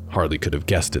he hardly could have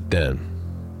guessed it then.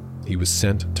 He was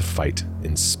sent to fight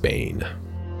in Spain.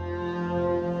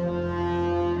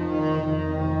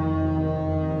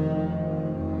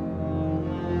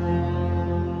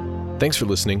 Thanks for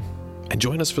listening, and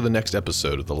join us for the next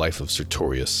episode of The Life of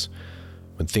Sertorius,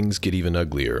 when things get even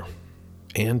uglier,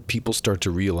 and people start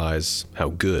to realize how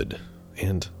good,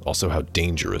 and also how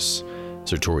dangerous,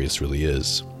 Sertorius really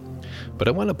is. But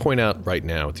I want to point out right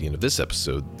now at the end of this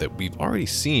episode that we've already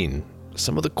seen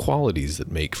some of the qualities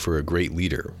that make for a great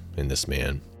leader in this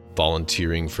man.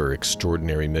 Volunteering for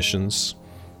extraordinary missions,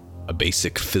 a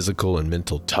basic physical and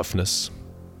mental toughness,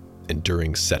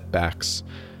 enduring setbacks,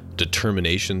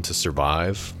 determination to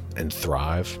survive and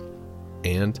thrive,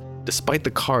 and, despite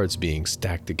the cards being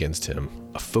stacked against him,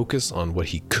 a focus on what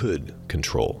he could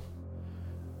control.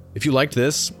 If you liked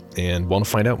this and want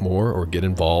to find out more or get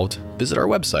involved, visit our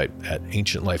website at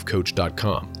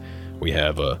ancientlifecoach.com. We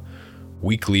have a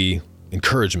weekly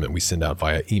encouragement we send out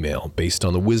via email based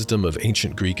on the wisdom of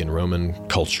ancient Greek and Roman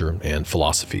culture and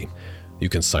philosophy. You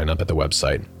can sign up at the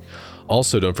website.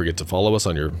 Also, don't forget to follow us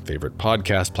on your favorite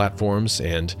podcast platforms,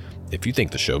 and if you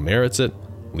think the show merits it,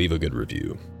 leave a good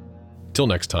review. Till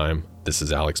next time, this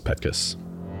is Alex Petkus.